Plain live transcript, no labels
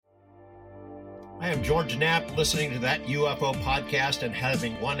I am George Knapp, listening to that UFO podcast and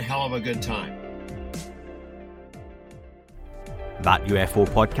having one hell of a good time. That UFO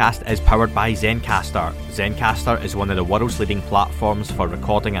podcast is powered by Zencastr. Zencastr is one of the world's leading platforms for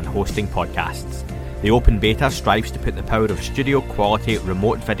recording and hosting podcasts. The open beta strives to put the power of studio-quality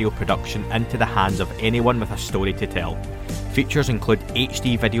remote video production into the hands of anyone with a story to tell. Features include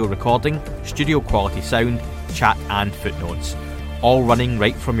HD video recording, studio-quality sound, chat and footnotes. All running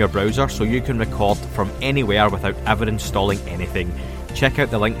right from your browser so you can record from anywhere without ever installing anything. Check out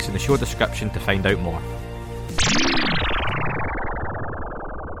the links in the show description to find out more.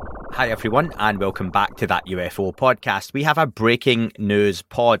 Hi everyone, and welcome back to That UFO podcast. We have a breaking news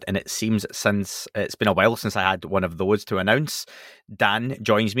pod, and it seems since it's been a while since I had one of those to announce. Dan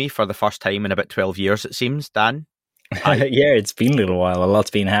joins me for the first time in about 12 years, it seems. Dan? Yeah, it's been a little while. A lot's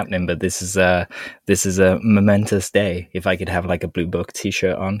been happening, but this is a momentous day. If I could have like a Blue Book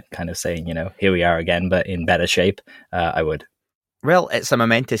t-shirt on, kind of saying, you know, here we are again, but in better shape, I would. Well, it's a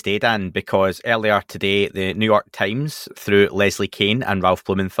momentous day, Dan, because earlier today, the New York Times, through Leslie Kean and Ralph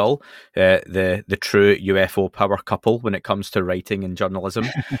Blumenthal, the true UFO power couple when it comes to writing and journalism,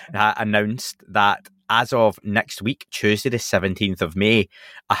 announced that as of next week, Tuesday the 17th of May,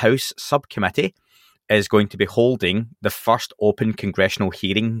 a House subcommittee is going to be holding the first open congressional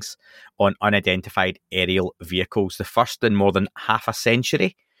hearings on unidentified aerial vehicles, the first in more than half a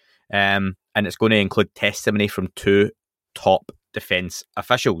century. And it's going to include testimony from two top defence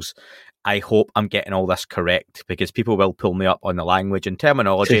officials. I hope I'm getting all this correct, because people will pull me up on the language and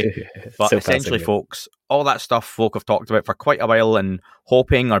terminology. But so essentially, folks, all that stuff folk have talked about for quite a while and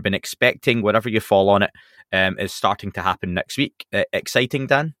hoping or been expecting, whatever you fall on it, is starting to happen next week. Exciting,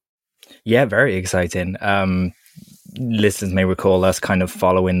 Dan? Yeah, very exciting. Listeners may recall us kind of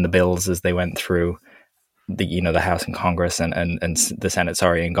following the bills as they went through the House and Congress and the Senate,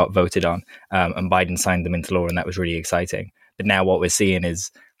 and got voted on. And Biden signed them into law, and that was really exciting. But now what we're seeing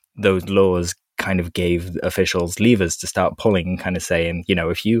is those laws kind of gave officials levers to start pulling, kind of saying, you know,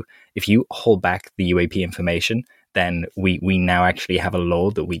 if you hold back the UAP information, then we now actually have a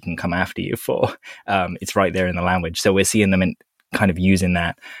law that we can come after you for. It's right there in the language. So we're seeing them kind of using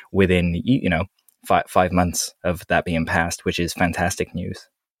that within, 5 months of that being passed, which is fantastic news.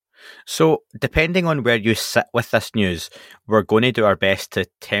 So depending on where you sit with this news, we're going to do our best to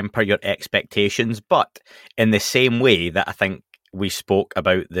temper your expectations, but in the same way that I think we spoke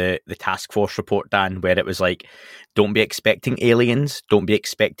about the task force report, Dan, where it was like, don't be expecting aliens, don't be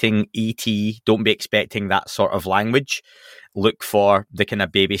expecting ET, don't be expecting that sort of language. Look for the kind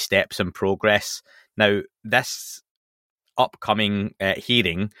of baby steps and progress. Now, this upcoming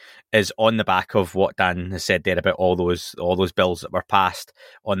hearing is on the back of what Dan has said there about all those bills that were passed,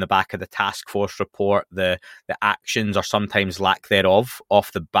 on the back of the task force report, the actions or sometimes lack thereof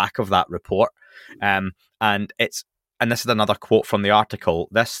off the back of that report, and this is another quote from the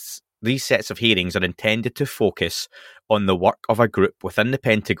article. These sets of hearings are intended to focus on the work of a group within the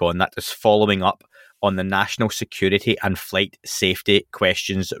Pentagon that is following up on the national security and flight safety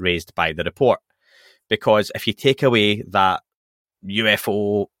questions raised by the report. Because if you take away that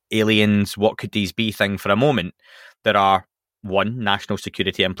UFO, aliens, what could these be thing for a moment, there are, one, national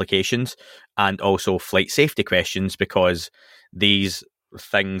security implications and also flight safety questions, because these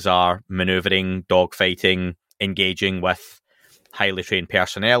things are manoeuvring, dogfighting, engaging with highly trained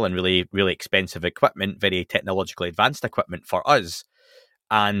personnel and really, really expensive equipment, very technologically advanced equipment for us,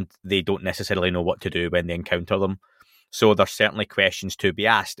 and they don't necessarily know what to do when they encounter them. So there's certainly questions to be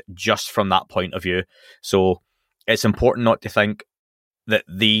asked just from that point of view. So it's important not to think that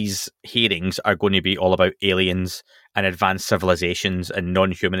these hearings are going to be all about aliens and advanced civilizations and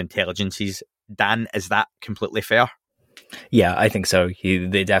non-human intelligences. Dan, is that completely fair? Yeah, I think so.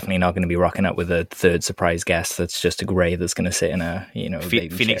 They're definitely not going to be rocking up with a third surprise guest that's just a grey that's going to sit in a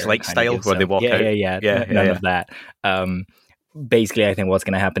Phoenix Light style where they walk out. None of that. Basically, I think what's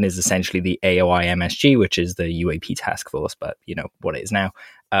going to happen is essentially the AOI MSG, which is the UAP task force, but you know what it is now.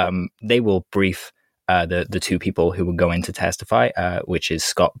 They will brief the two people who will go in to testify, which is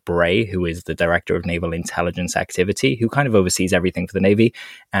Scott Bray, who is the Director of Naval Intelligence Activity, who kind of oversees everything for the Navy,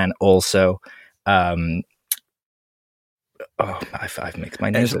 and also I've mixed my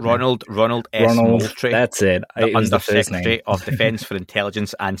names. It's Ronald S. Moultrie. That's it. The Undersecretary of Defense for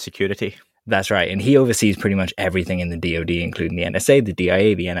Intelligence and Security. That's right. And he oversees pretty much everything in the DoD, including the NSA, the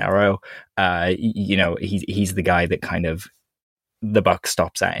DIA, the NRO. He's the guy that kind of the buck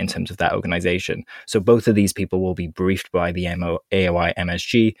stops at in terms of that organization. So both of these people will be briefed by the AOI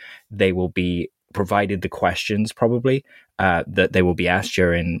MSG. They will be provided the questions probably that they will be asked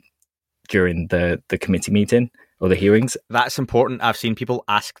during the committee meeting or the hearings. That's important. I've seen people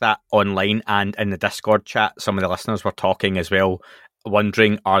ask that online, and in the Discord chat, some of the listeners were talking as well,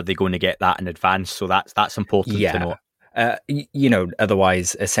 wondering, are they going to get that in advance? So that's important to note.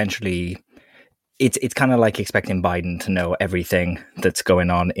 Otherwise, essentially, it's kind of like expecting Biden to know everything that's going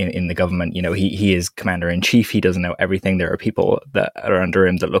on in the government. He is commander in chief. He doesn't know everything. There are people that are under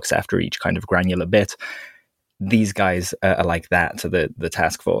him that looks after each kind of granular bit. These guys are like that to the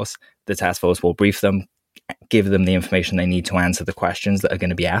task force. The task force will brief them, give them the information they need to answer the questions that are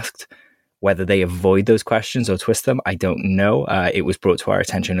going to be asked. Whether they avoid those questions or twist them, I don't know. It was brought to our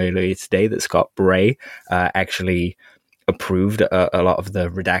attention earlier today that Scott Bray actually approved a lot of the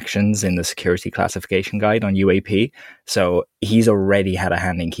redactions in the security classification guide on UAP. So he's already had a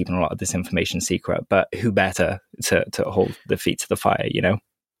hand in keeping a lot of this information secret. But who better to hold the feet to the fire,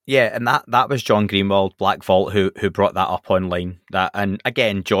 Yeah, and that was John Greenwald, Black Vault, who brought that up online. And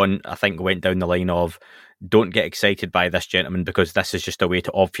again, John, I think, went down the line of, don't get excited by this gentleman because this is just a way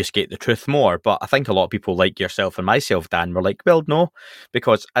to obfuscate the truth more. But I think a lot of people like yourself and myself, Dan, were like, well, no,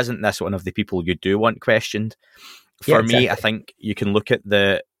 because isn't this one of the people you do want questioned? For me, I think you can look at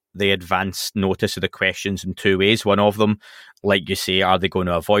the advance notice of the questions in two ways. One of them, like you say, are they going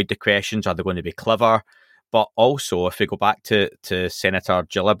to avoid the questions? Are they going to be clever? But also, if we go back to Senator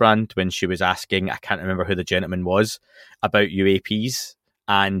Gillibrand, when she was asking, I can't remember who the gentleman was, about UAPs,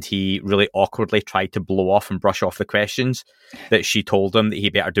 and he really awkwardly tried to blow off and brush off the questions, that she told him that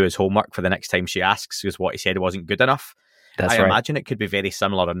he better do his homework for the next time she asks, because what he said wasn't good enough. That's right. Imagine it could be very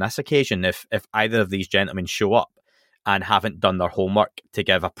similar on this occasion. If either of these gentlemen show up and haven't done their homework to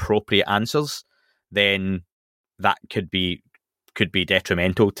give appropriate answers, then that could be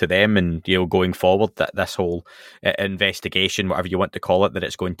detrimental to them, and going forward, that this whole investigation, whatever you want to call it, that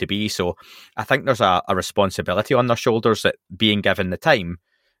it's going to be. So I think there's a responsibility on their shoulders that, being given the time,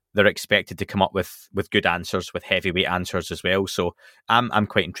 they're expected to come up with good answers, with heavyweight answers as well. So I'm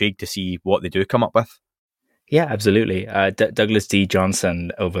quite intrigued to see what they do come up with. Yeah, absolutely. Douglas D.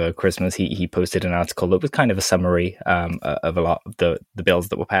 Johnson over Christmas, he posted an article that was kind of a summary of a lot of the bills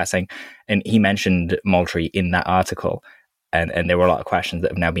that were passing, and he mentioned Moultrie in that article, and there were a lot of questions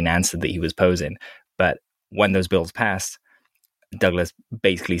that have now been answered that he was posing. But when those bills passed, Douglas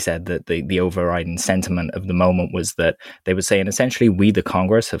basically said that the overriding sentiment of the moment was that they were saying, essentially, we, the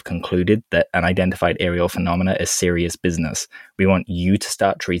Congress, have concluded that an identified aerial phenomena is serious business. We want you to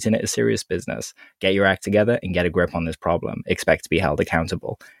start treating it as serious business. Get your act together and get a grip on this problem. Expect to be held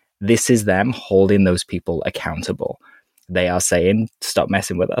accountable. This is them holding those people accountable. They are saying, stop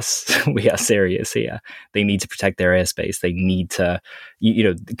messing with us. We are serious here. They need to protect their airspace. They need to,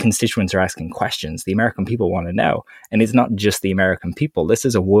 the constituents are asking questions. The American people want to know. And it's not just the American people. This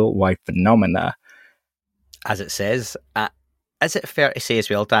is a worldwide phenomena. As it says, is it fair to say as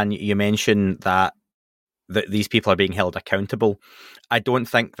well, Dan, you mentioned that these people are being held accountable. I don't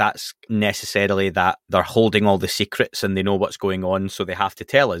think that's necessarily that they're holding all the secrets and they know what's going on, so they have to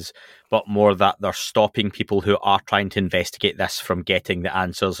tell us, but more that they're stopping people who are trying to investigate this from getting the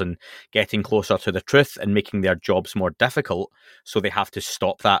answers and getting closer to the truth and making their jobs more difficult. So they have to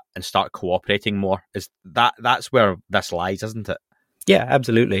stop that and start cooperating more. That's where this lies, isn't it? Yeah,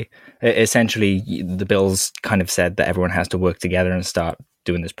 absolutely. Essentially, the bills kind of said that everyone has to work together and start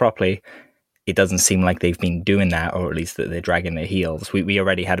doing this properly. It doesn't seem like they've been doing that, or at least that they're dragging their heels. We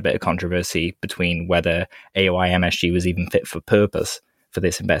already had a bit of controversy between whether AOI MSG was even fit for purpose for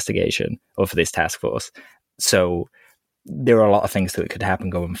this investigation or for this task force. So there are a lot of things that could happen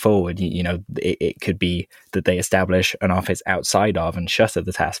going forward. It could be that they establish an office outside of and shutter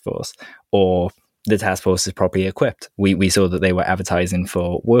the task force, or the task force is properly equipped. We saw that they were advertising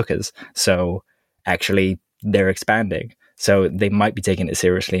for workers. So actually, they're expanding. So they might be taking it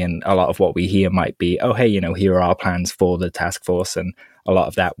seriously, and a lot of what we hear might be, oh, hey, here are our plans for the task force, and a lot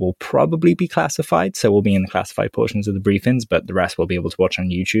of that will probably be classified, so we'll be in the classified portions of the briefings, but the rest we'll be able to watch on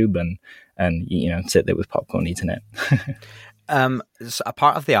YouTube and sit there with popcorn eating it. So a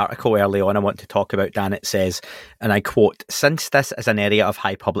part of the article early on I want to talk about, Dan, it says, and I quote, "Since this is an area of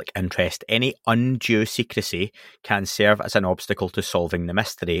high public interest, any undue secrecy can serve as an obstacle to solving the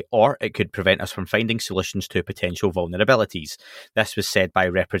mystery, or it could prevent us from finding solutions to potential vulnerabilities." This was said by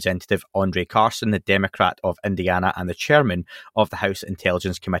Representative Andre Carson, the Democrat of Indiana and the chairman of the House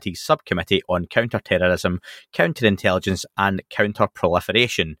Intelligence Committee's Subcommittee on Counterterrorism, Counterintelligence and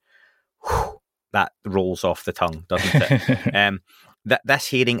Counterproliferation. Whew. That rolls off the tongue, doesn't it? This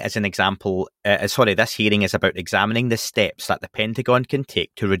hearing is an example. This hearing is about examining the steps that the Pentagon can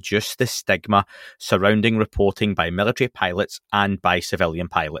take to reduce the stigma surrounding reporting by military pilots and by civilian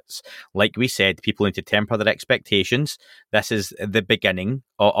pilots. Like we said, people need to temper their expectations. This is the beginning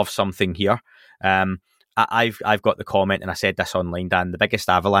of something here. I've got the comment, and I said this online, Dan. The biggest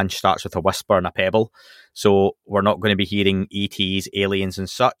avalanche starts with a whisper and a pebble. So we're not going to be hearing ETs, aliens, and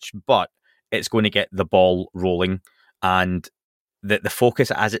such, but it's going to get the ball rolling. And the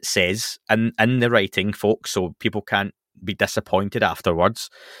focus, as it says in the writing, folks, so people can't be disappointed afterwards,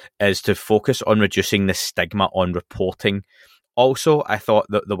 is to focus on reducing the stigma on reporting. Also, I thought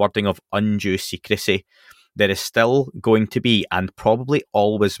that the wording of undue secrecy, there is still going to be, and probably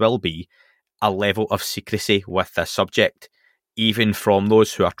always will be, a level of secrecy with this subject, even from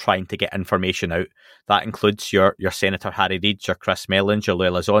those who are trying to get information out. That includes your Senator Harry Reid, your Chris Mellons, your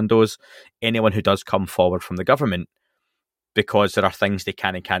Lela Zondos, anyone who does come forward from the government, because there are things they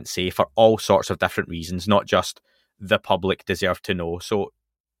can and can't say for all sorts of different reasons, not just the public deserve to know. So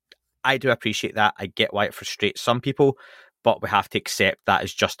I do appreciate that. I get why it frustrates some people, but we have to accept that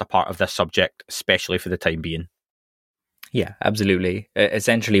is just a part of this subject, especially for the time being. Yeah, absolutely.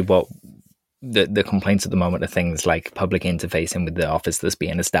 Essentially, what the complaints at the moment are things like public interfacing with the office that's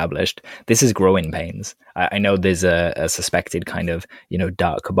being established. This is growing pains. I know there's a suspected kind of,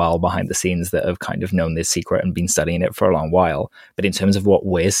 dark cabal behind the scenes that have kind of known this secret and been studying it for a long while. But in terms of what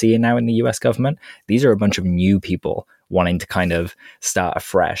we're seeing now in the US government, these are a bunch of new people wanting to kind of start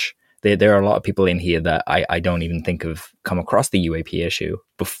afresh. There are a lot of people in here that I don't even think have come across the UAP issue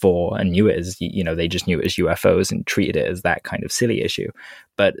before and knew it as, they just knew it as UFOs and treated it as that kind of silly issue.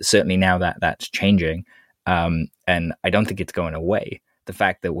 But certainly now that's changing. And I don't think it's going away. The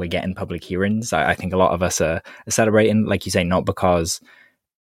fact that we're getting public hearings, I think a lot of us are celebrating, like you say, not because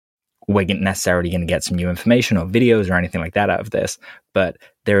we're necessarily going to get some new information or videos or anything like that out of this, but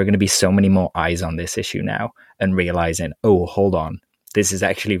there are going to be so many more eyes on this issue now and realizing, oh, hold on, this is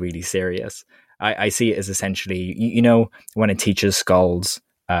actually really serious. I see it as essentially, when a teacher scolds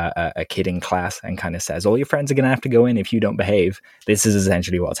a kid in class and kind of says, all your friends are going to have to go in if you don't behave. This is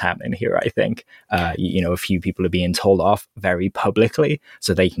essentially what's happening here, I think. A few people are being told off very publicly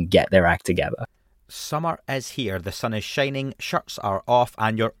so they can get their act together. Summer is here, the sun is shining, shirts are off,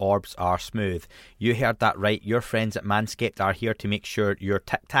 and your orbs are smooth. You heard that right, your friends at Manscaped are here to make sure your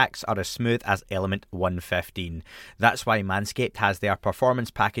tic-tacs are as smooth as Element 115. That's why Manscaped has their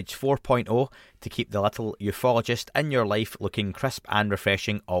Performance Package 4.0 to keep the little ufologist in your life looking crisp and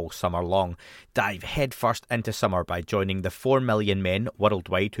refreshing all summer long. Dive headfirst into summer by joining the 4 million men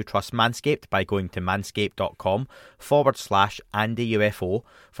worldwide who trust Manscaped by going to manscaped.com/AndyUFO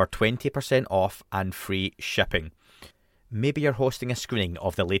for 20% off and free shipping. Maybe you're hosting a screening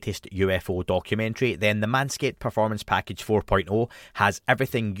of the latest UFO documentary, then the Manscaped Performance Package 4.0 has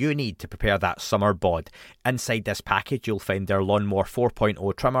everything you need to prepare that summer bod. Inside this package, you'll find their Lawnmower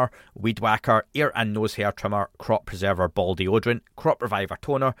 4.0 trimmer, Weed Whacker, ear and nose hair trimmer, Crop Preserver ball deodorant, Crop Reviver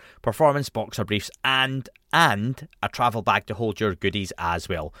toner, Performance boxer briefs, and a travel bag to hold your goodies as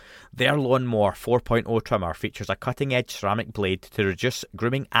well. Their Lawnmower 4.0 trimmer features a cutting-edge ceramic blade to reduce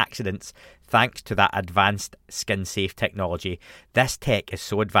grooming accidents thanks to that advanced skin-safe technology. This tech is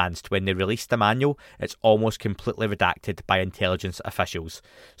so advanced when they released the manual, it's almost completely redacted by intelligence officials.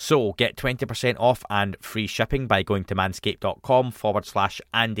 So get 20% off and free shipping by going to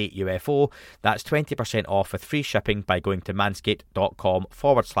manscaped.com/AndyUFO. That's 20% off with free shipping by going to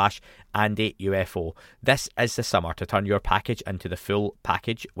manscaped.com/AndyUFO. This is the summer to turn your package into the full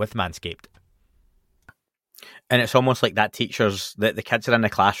package with Manscaped. And it's almost like that teachers, the kids are in the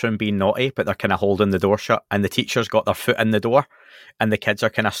classroom being naughty, but they're kind of holding the door shut, and the teacher's got their foot in the door, and the kids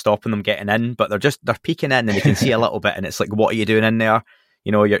are kind of stopping them getting in, but they're peeking in, and they can see a little bit, and it's like, what are you doing in there?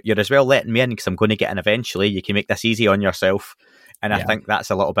 You're as well letting me in because I'm going to get in eventually. You can make this easy on yourself. And I think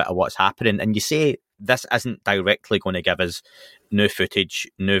that's a little bit of what's happening. And you say this isn't directly going to give us new footage,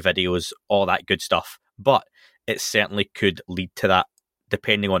 new videos, all that good stuff, but it certainly could lead to that,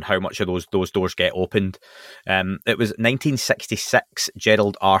 depending on how much of those doors get opened. It was 1966,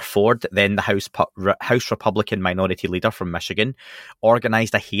 Gerald R. Ford, then the House Republican minority leader from Michigan,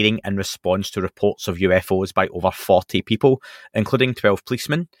 organised a hearing in response to reports of UFOs by over 40 people, including 12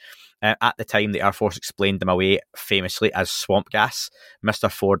 policemen. At the time, the Air Force explained them away famously as swamp gas.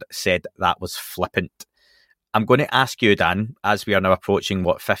 Mr. Ford said that was flippant. I'm going to ask you, Dan, as we are now approaching,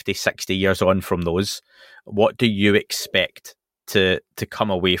 50, 60 years on from those, what do you expect to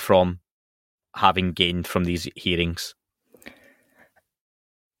come away from having gained from these hearings?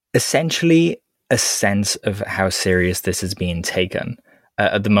 Essentially, a sense of how serious this is being taken.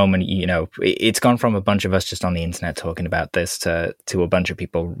 At the moment, it's gone from a bunch of us just on the internet talking about this to a bunch of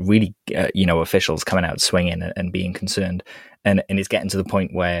people really, officials coming out swinging and being concerned. And it's getting to the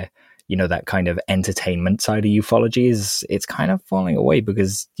point where, that kind of entertainment side of ufology it's kind of falling away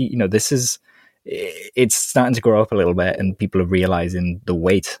because, it's starting to grow up a little bit and people are realizing the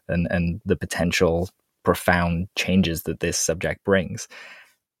weight and the potential profound changes that this subject brings.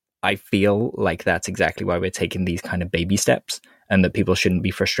 I feel like that's exactly why we're taking these kind of baby steps, and that people shouldn't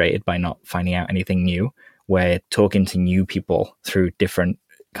be frustrated by not finding out anything new. We're talking to new people through different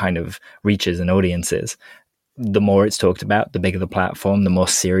kind of reaches and audiences. The more it's talked about, the bigger the platform, the more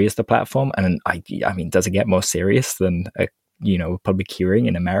serious the platform. And I mean, does it get more serious than a public hearing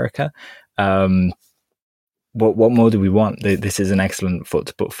in America? What more do we want? This is an excellent foot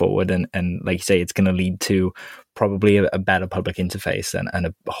to put forward, and like you say, it's going to lead to probably a better public interface and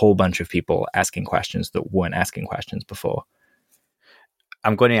a whole bunch of people asking questions that weren't asking questions before.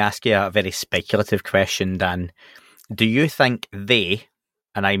 I'm going to ask you a very speculative question, Dan. Do you think they,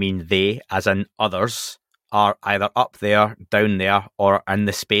 and I mean they as in others, are either up there, down there, or in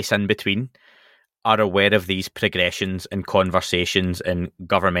the space in between, are aware of these progressions and conversations and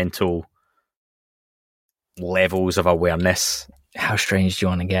governmental levels of awareness? How strange do you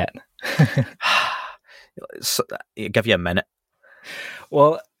want to get? So, I'll give you a minute.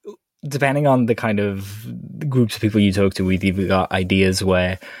 Well, depending on the kind of groups of people you talk to, we've either got ideas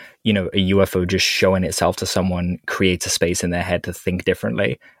where, a UFO just showing itself to someone creates a space in their head to think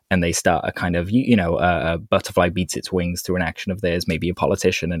differently, and they start a kind of, a butterfly beats its wings through an action of theirs, maybe a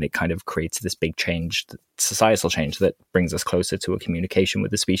politician, and it kind of creates this big change, societal change that brings us closer to a communication with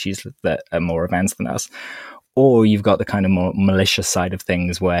the species that are more advanced than us. Or you've got the kind of more malicious side of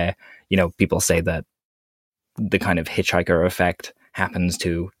things where, people say that the kind of hitchhiker effect happens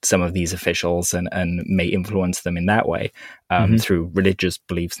to some of these officials and may influence them in that way, through religious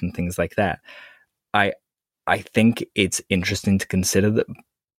beliefs and things like that. I think it's interesting to consider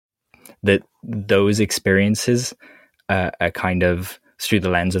that those experiences are kind of through the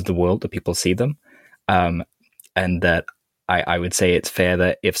lens of the world that people see them, and that I would say it's fair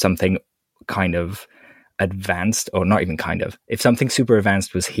that if something kind of advanced, or not even kind of, if something super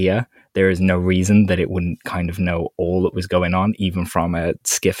advanced was here, there is no reason that it wouldn't kind of know all that was going on, even from a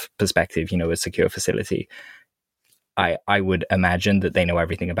skiff perspective, a secure facility. I would imagine that they know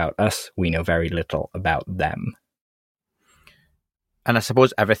everything about us. We know very little about them. And I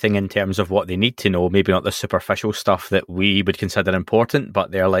suppose everything in terms of what they need to know, maybe not the superficial stuff that we would consider important,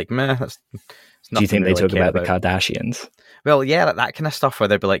 but they're like, meh, that's do you think they talk about the Kardashians? Well, yeah, that kind of stuff where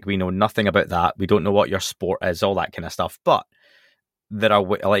they'd be like, we know nothing about that. We don't know what your sport is, all that kind of stuff. But there are,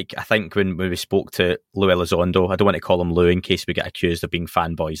 like, I think when we spoke to Lou Elizondo, I don't want to call him Lou in case we get accused of being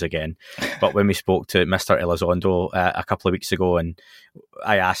fanboys again, but when we spoke to Mr. Elizondo a couple of weeks ago, and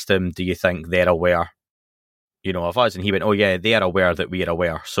I asked him, do you think they're aware, of us? And he went, oh yeah, they are aware that we are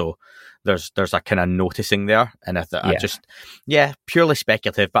aware. So there's a kind of noticing there. And I just, purely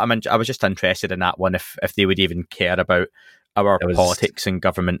speculative, but I was just interested in that one, if they would even care about our politics and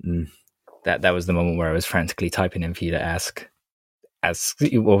government. And that was the moment where I was frantically typing in for you to ask,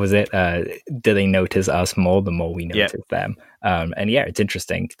 what was it? Do they notice us more the more we notice them? And it's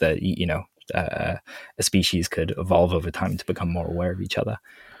interesting that, a species could evolve over time to become more aware of each other.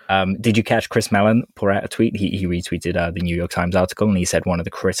 Did you catch Chris Mellon pour out a tweet? He retweeted the New York Times article, and he said one of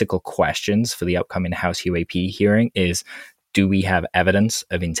the critical questions for the upcoming House UAP hearing is, do we have evidence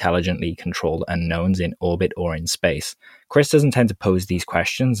of intelligently controlled unknowns in orbit or in space? Chris doesn't tend to pose these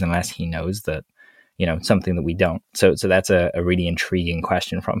questions unless he knows that, something that we don't. So that's a really intriguing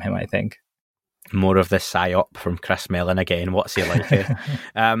question from him, I think. More of the psyop from Chris Mellon again. What's he like?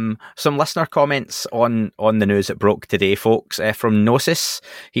 Some listener comments on the news that broke today, folks. From Gnosis,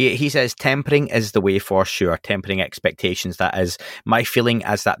 he says, tempering is the way for sure. Tempering expectations, that is. My feeling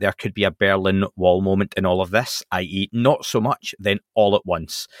is that there could be a Berlin Wall moment in all of this, i.e. not so much, then all at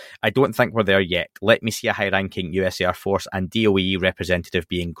once. I don't think we're there yet. Let me see a high-ranking US Air Force and DOE representative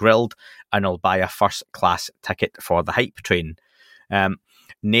being grilled, and I'll buy a first-class ticket for the hype train.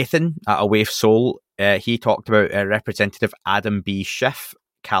 Nathan at A Wave Soul, he talked about Representative Adam B. Schiff,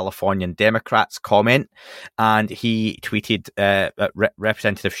 Californian Democrats, comment, and he tweeted,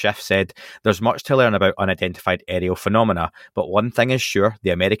 Representative Schiff said, there's much to learn about unidentified aerial phenomena, but one thing is sure, the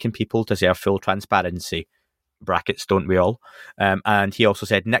American people deserve full transparency. Brackets, don't we all? And he also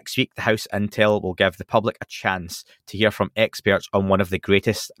said, next week, the House Intel will give the public a chance to hear from experts on one of the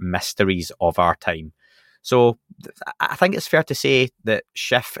greatest mysteries of our time. So I think it's fair to say that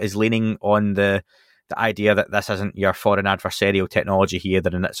Schiff is leaning on the idea that this isn't your foreign adversarial technology here,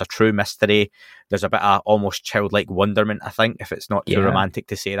 that it's a true mystery. There's a bit of almost childlike wonderment, I think, if it's not too romantic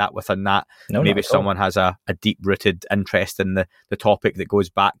to say that within that. No, maybe someone has a deep-rooted interest in the topic that goes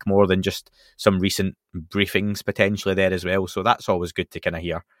back more than just some recent briefings potentially there as well. So that's always good to kind of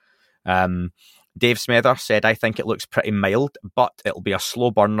hear. Dave Smether said, I think it looks pretty mild, but it'll be a slow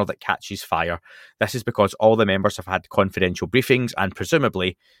burner that catches fire. This is because all the members have had confidential briefings and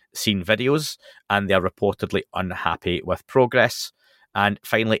presumably seen videos, and they're reportedly unhappy with progress. And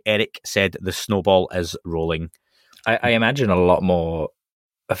finally, Eric said the snowball is rolling. I imagine a lot more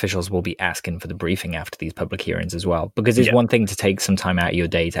officials will be asking for the briefing after these public hearings as well, because it's one thing to take some time out of your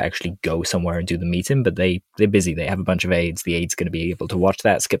day to actually go somewhere and do the meeting, but they're busy. They have a bunch of aides. The aide's going to be able to watch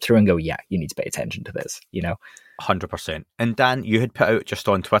that, skip through and go, yeah, you need to pay attention to this, 100%. And Dan, you had put out just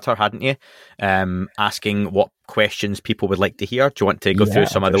on Twitter, hadn't you, asking what questions people would like to hear. Do you want to go through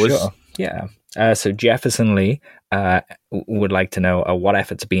some of those? Sure. Yeah. So Jefferson Lee would like to know what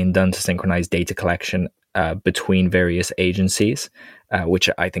efforts are being done to synchronize data collection between various agencies, which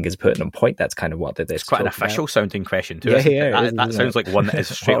I think is a pertinent point. That's kind of what they're It's quite an official sounding question too. That sounds like one that is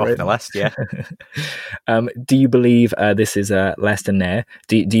straight off the list. Yeah. Do you believe this is Lester Nair?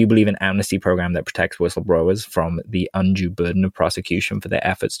 Do you believe an amnesty program that protects whistleblowers from the undue burden of prosecution for their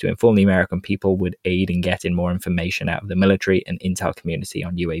efforts to inform the American people would aid in getting more information out of the military and intel community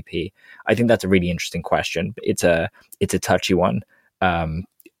on UAP? I think that's a really interesting question. It's a touchy one.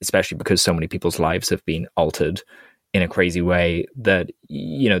 Especially because so many people's lives have been altered in a crazy way that,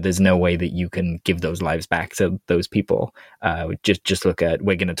 there's no way that you can give those lives back to those people. Just look at,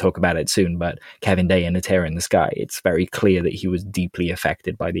 we're going to talk about it soon, but Kevin Day and A Tear in the Sky, it's very clear that he was deeply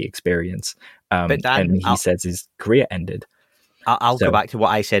affected by the experience. But Dan, and he says his career ended. I'll go back to what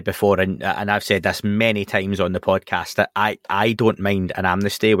I said before, and I've said this many times on the podcast, that I don't mind an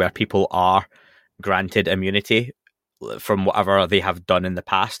amnesty where people are granted immunity from whatever they have done in the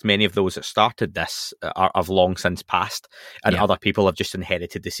past. Many of those that started this have long since passed, and other people have just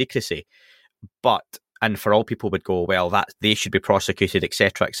inherited the secrecy. And for all people would go, well, that they should be prosecuted,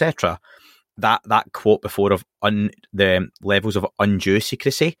 etc., etc. That quote before of the levels of undue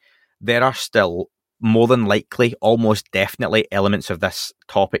secrecy, there are still more than likely, almost definitely, elements of this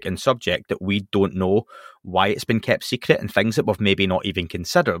topic and subject that we don't know why it's been kept secret, and things that we've maybe not even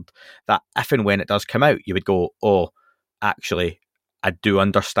considered, that if and when it does come out, you would go, oh, actually, I do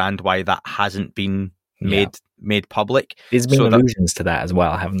understand why that hasn't been made public. There's been allusions to that as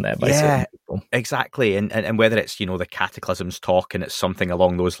well, haven't there? By certain people. Exactly. And whether it's, the cataclysms talk and it's something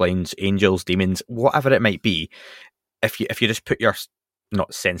along those lines, angels, demons, whatever it might be, if you just put your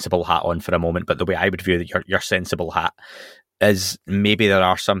not sensible hat on for a moment, but the way I would view your sensible hat is maybe there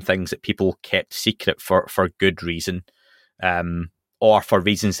are some things that people kept secret for good reason. Or for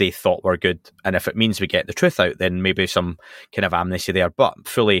reasons they thought were good. And if it means we get the truth out, then maybe some kind of amnesty there. But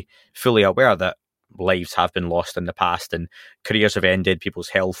fully aware that lives have been lost in the past and careers have ended, people's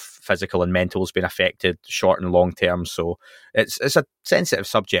health, physical and mental, has been affected, short and long term. So it's a sensitive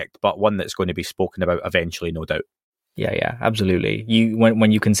subject, but one that's going to be spoken about eventually, no doubt. Yeah, absolutely.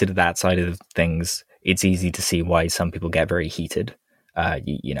 When you consider that side of things, it's easy to see why some people get very heated.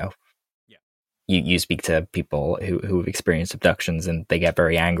 You speak to people who have experienced abductions and they get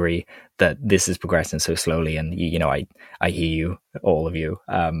very angry that this is progressing so slowly. And, I hear you, all of you,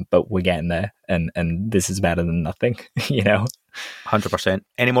 but we're getting there and this is better than nothing, 100%.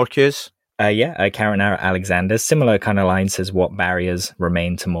 Any more cues? Karen Alexander, similar kind of line, says what barriers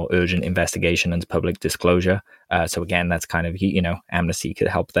remain to more urgent investigation and public disclosure. So again, that's kind of, amnesty could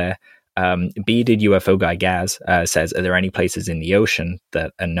help there. Bearded UFO guy Gaz says, are there any places in the ocean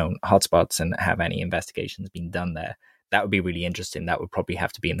that are known hotspots and have any investigations been done there? That would be really interesting. That would probably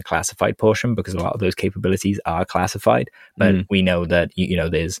have to be in the classified portion because a lot of those capabilities are classified. But we know that,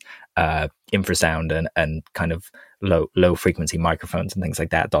 there's infrasound and kind of low frequency microphones and things like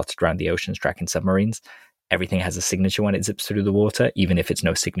that dotted around the oceans tracking submarines. Everything has a signature when it zips through the water, even if it's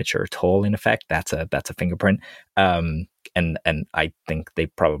no signature at all. In effect, that's a fingerprint. And I think they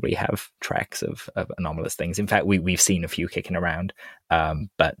probably have tracks of anomalous things. In fact, we've seen a few kicking around,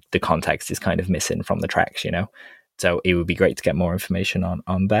 but the context is kind of missing from the tracks, So it would be great to get more information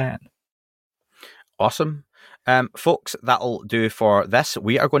on that. Awesome. Folks, that'll do for this.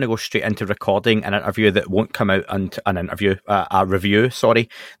 We are going to go straight into recording an interview that won't come out a review,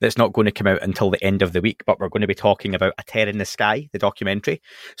 that's not going to come out until the end of the week, but we're going to be talking about A Tear in the Sky, the documentary.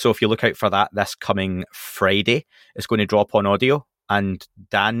 So if you look out for that this coming Friday, it's going to drop on audio, and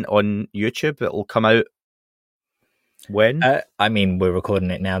Dan on YouTube, it'll come out when? We're recording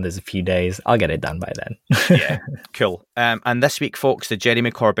it now. There's a few days. I'll get it done by then. Yeah, cool. And this week, folks, the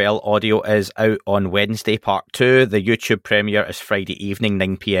Jeremy Corbell audio is out on Wednesday, part 2. The YouTube premiere is Friday evening,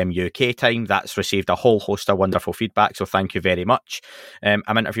 9 p.m. UK time. That's received a whole host of wonderful feedback, so thank you very much.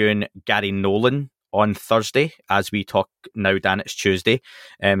 I'm interviewing Gary Nolan on Thursday. As we talk now, Dan, it's Tuesday.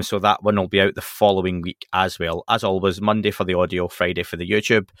 So that one will be out the following week as well. As always, Monday for the audio, Friday for the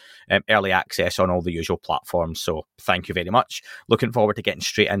YouTube. Early access on all the usual platforms. So thank you very much. Looking forward to getting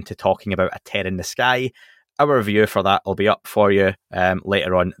straight into talking about A Tear in the Sky. Our review for that will be up for you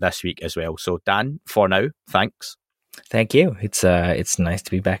later on this week as well. So Dan, for now, thanks. Thank you. It's nice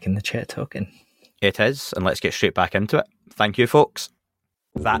to be back in the chat talking. It is, and let's get straight back into it. Thank you, folks.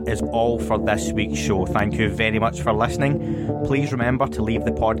 That is all for this week's show. Thank you very much for listening. Please remember to leave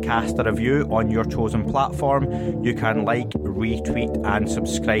the podcast a review on your chosen platform. You can like, retweet and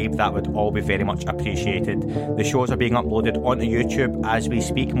subscribe. That would all be very much appreciated. The shows are being uploaded onto YouTube as we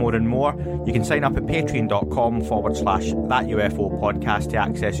speak more and more. You can sign up at patreon.com/That UFO podcast to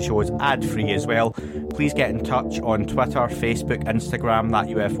access the shows ad-free as well. Please get in touch on Twitter, Facebook, Instagram, That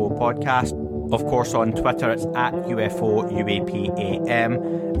UFO podcast. Of course, on Twitter, it's at UFO UAPAM.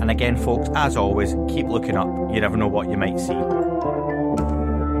 And again, folks, as always, keep looking up. You never know what you might see.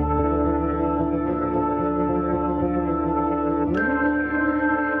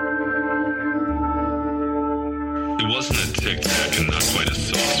 It wasn't a tic-tac and not quite a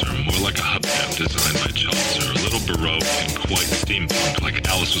saucer, more like a hubcap designed by Chaucer, a little baroque and quite steampunk, like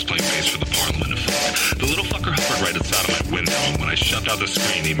Alice was playing bass for the Parliament of Folk. The little fucker hovered right outside of my window, and when I shoved out the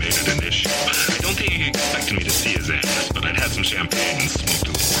screen, he made it an issue. I don't think he expected me to see his ass, but I'd had some champagne and smoked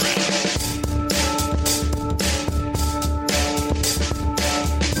a little grass.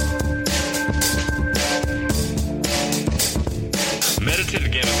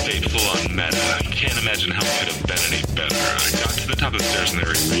 Meditative gamma state full on meta. Can't imagine how it could have been any better. I got to the top of the stairs and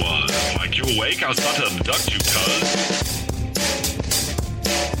there he was. Like, you awake? I was about to abduct you, cuz.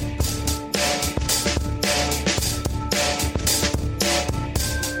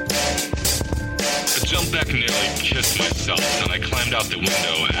 I jumped back and nearly kissed myself, and I climbed out the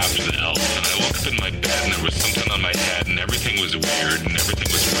window after the elf, and I woke up in my bed and there was something on my head and everything was weird and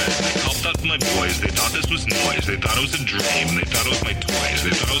everything was red. And I called out to my boys. They thought this was noise. They thought it was a dream. They thought it was my toys.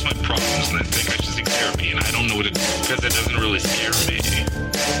 They thought it was my problems, and they think I should seek therapy, and I don't know what to do because it doesn't really scare me.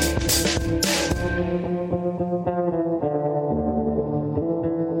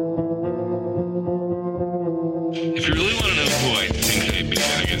 If you really want to know who I think may be, I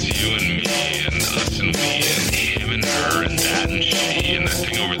think it's you and me and us and we and him and her and that and she and that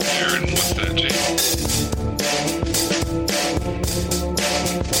thing over there and what's that, Jake?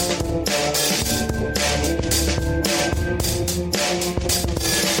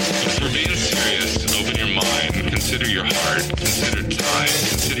 But for being serious, open your mind, consider your heart, consider time,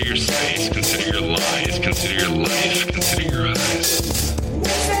 consider your space, consider your lies, consider your life, consider your